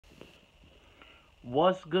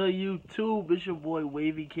What's good, YouTube? It's your boy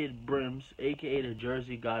Wavy Kid Brims, aka the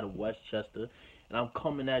Jersey God of Westchester, and I'm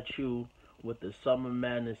coming at you with the Summer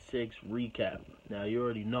Madness 6 recap. Now, you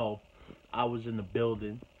already know I was in the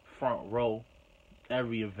building, front row,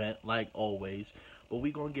 every event, like always, but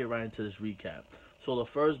we gonna get right into this recap. So, the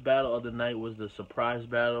first battle of the night was the surprise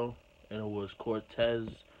battle, and it was Cortez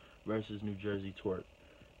versus New Jersey Twerk.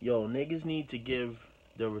 Yo, niggas need to give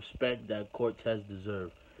the respect that Cortez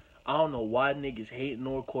deserves. I don't know why niggas hating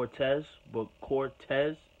on Cortez, but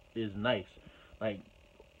Cortez is nice. Like,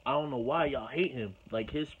 I don't know why y'all hate him.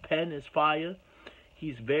 Like, his pen is fire.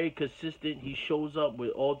 He's very consistent. He shows up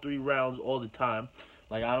with all three rounds all the time.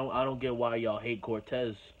 Like, I don't get why y'all hate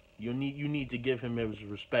Cortez. You need to give him his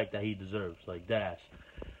respect that he deserves. Like that.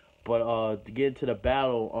 But to get into the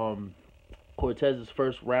battle, Cortez's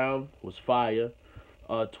first round was fire.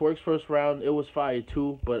 Twerk's first round, it was fire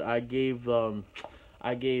too, but I gave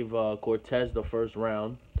Cortez the first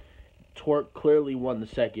round. Twerk clearly won the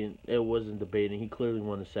second. It wasn't debating. He clearly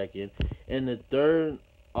won the second. In the third,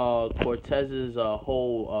 Cortez's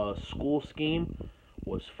whole school scheme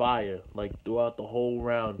was fire. Like throughout the whole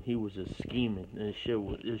round, he was just scheming, and this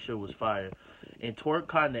shit was fire. And Twerk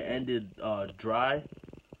kind of ended dry.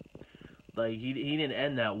 Like he didn't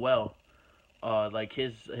end that well. Like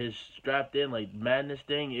his strapped in like madness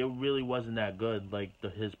thing, it really wasn't that good like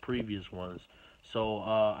his previous ones. So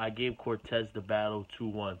I gave Cortez the battle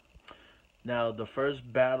 2-1. Now the first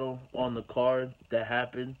battle on the card that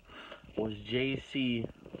happened was JC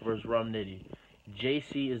versus Rum Nitty.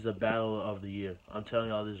 JC is the battler of the year. I'm telling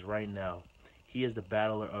y'all this right now. He is the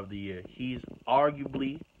battler of the year. He's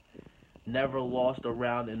arguably never lost a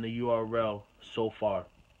round in the URL so far.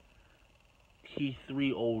 He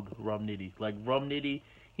 3-0'd Rum Nitty. Like Rum Nitty,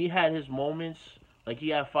 he had his moments, like he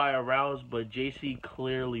had fire rounds, but JC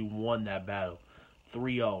clearly won that battle.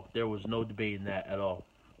 3-0. There was no debating that at all.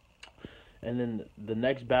 And then the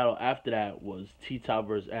next battle after that was T-Top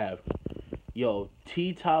versus Av. Yo,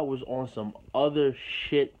 T-Top was on some other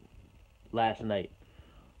shit last night.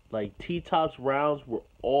 Like T-Top's rounds were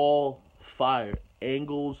all fire.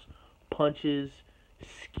 Angles, punches,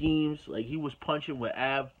 schemes. Like he was punching with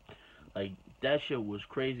Av. Like that shit was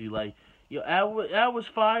crazy. Like yo, Av was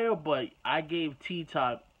fire, but I gave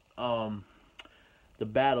T-Top the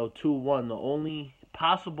battle 2-1. The only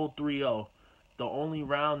possible 3-0. The only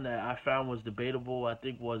round that I found was debatable, I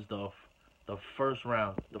think, was the first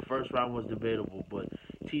round. The first round was debatable, but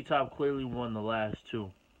T Top clearly won the last two.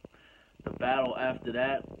 The battle after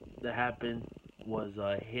that happened was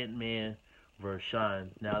Hitman versus Shine.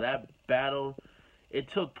 Now that battle, it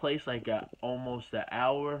took place like almost an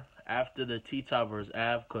hour after the T Top versus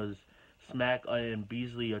Av, because Smack and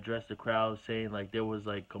Beasley addressed the crowd saying like there was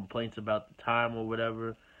like complaints about the time or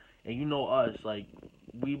whatever. And you know us, like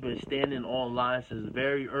we've been standing online since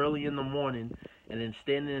very early in the morning, and then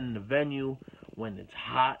standing in the venue when it's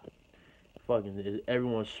hot, fucking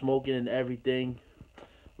everyone's smoking and everything.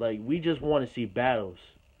 Like we just want to see battles.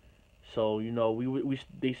 So you know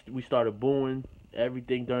we started booing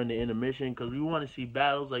everything during the intermission because we want to see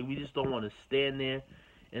battles. Like we just don't want to stand there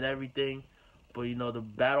and everything. But you know the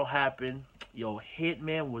battle happened. Yo,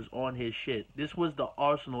 Hitman was on his shit. This was the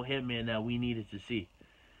Arsenal Hitman that we needed to see.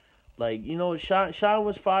 Like, you know, Sean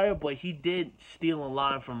was fire, but he did steal a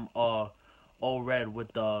line from Old Red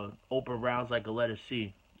with the open rounds like a letter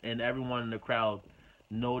C. And everyone in the crowd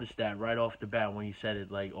noticed that right off the bat when he said it,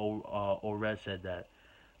 like Old Red said that.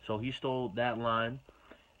 So he stole that line.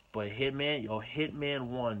 But Hitman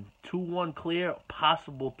won. 2-1 clear,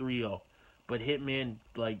 possible 3-0. But Hitman,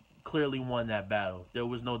 like, clearly won that battle. There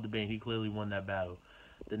was no debate. He clearly won that battle.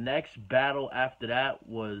 The next battle after that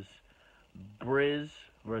was Briz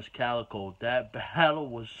versus Calico. That battle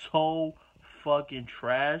was so fucking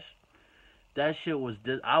trash. That shit was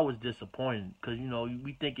I was disappointed because you know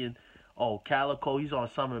we thinking, oh Calico he's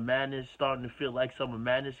on Summer Madness, starting to feel like Summer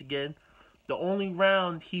Madness again. The only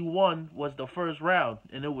round he won was the first round,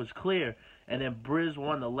 and it was clear. And then Briz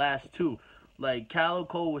won the last two. Like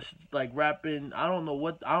Calico was like rapping. I don't know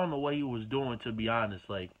what he was doing, to be honest.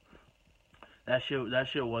 Like that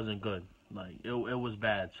shit wasn't good. Like it was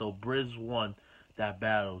bad. So Briz won that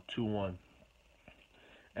battle 2-1.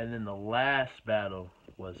 And then the last battle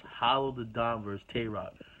was Hollow the Don versus Tay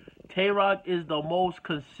Rock. Tay Rock is the most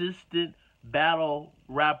consistent battle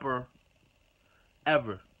rapper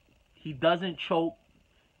ever. He doesn't choke.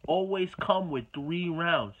 Always come with 3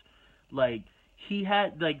 rounds. Like he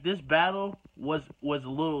had like this battle was a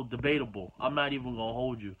little debatable. I'm not even gonna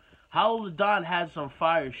hold you. Hollow the Don had some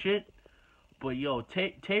fire shit, but yo,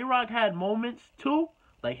 Tay Rock had moments too.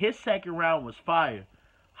 Like his second round was fire.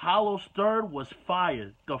 Hollow's third was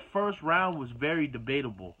fire. The first round was very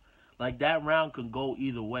debatable. Like that round could go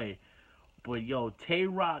either way. But yo, Tay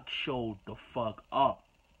Rock showed the fuck up.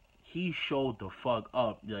 He showed the fuck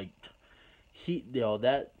up. Like he yo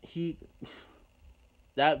that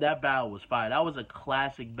battle was fire. That was a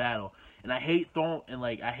classic battle. And I hate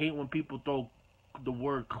when people throw the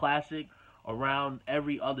word classic around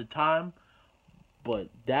every other time. But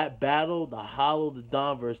that battle, the Hollow the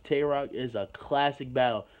Don versus Tay Rock, is a classic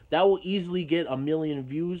battle. That will easily get 1 million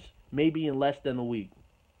views, maybe in less than a week.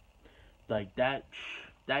 Like that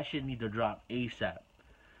shit need to drop ASAP.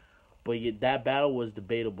 But that battle was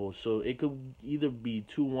debatable, so it could either be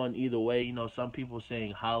 2-1 either way. You know, some people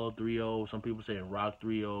saying Hollow 3-0, some people saying Rock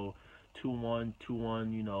 3-0, 2-1,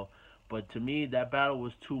 2-1. You know, but to me that battle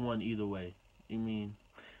was 2-1 either way. I mean,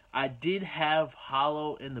 I did have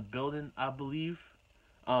Hollow in the building, I believe.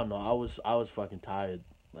 I don't know. I was fucking tired.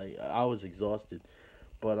 Like I was exhausted.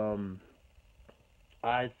 But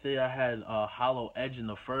I think I had Hollow Edge in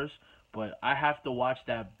the first, but I have to watch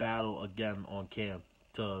that battle again on cam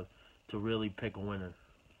to really pick a winner.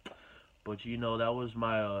 But you know that was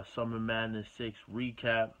my Summer Madness 6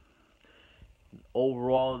 recap.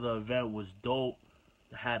 Overall, the event was dope.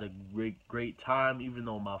 Had a great time, even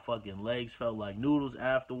though my fucking legs felt like noodles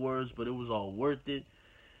afterwards. But it was all worth it.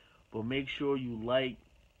 But make sure you like,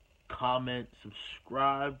 comment,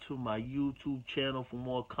 subscribe to my YouTube channel for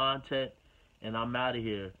more content. And I'm out of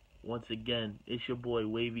here. Once again, it's your boy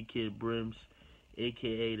Wavy Kid Brims,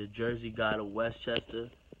 aka the Jersey guy of Westchester,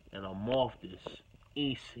 and I'm off this.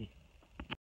 Easy.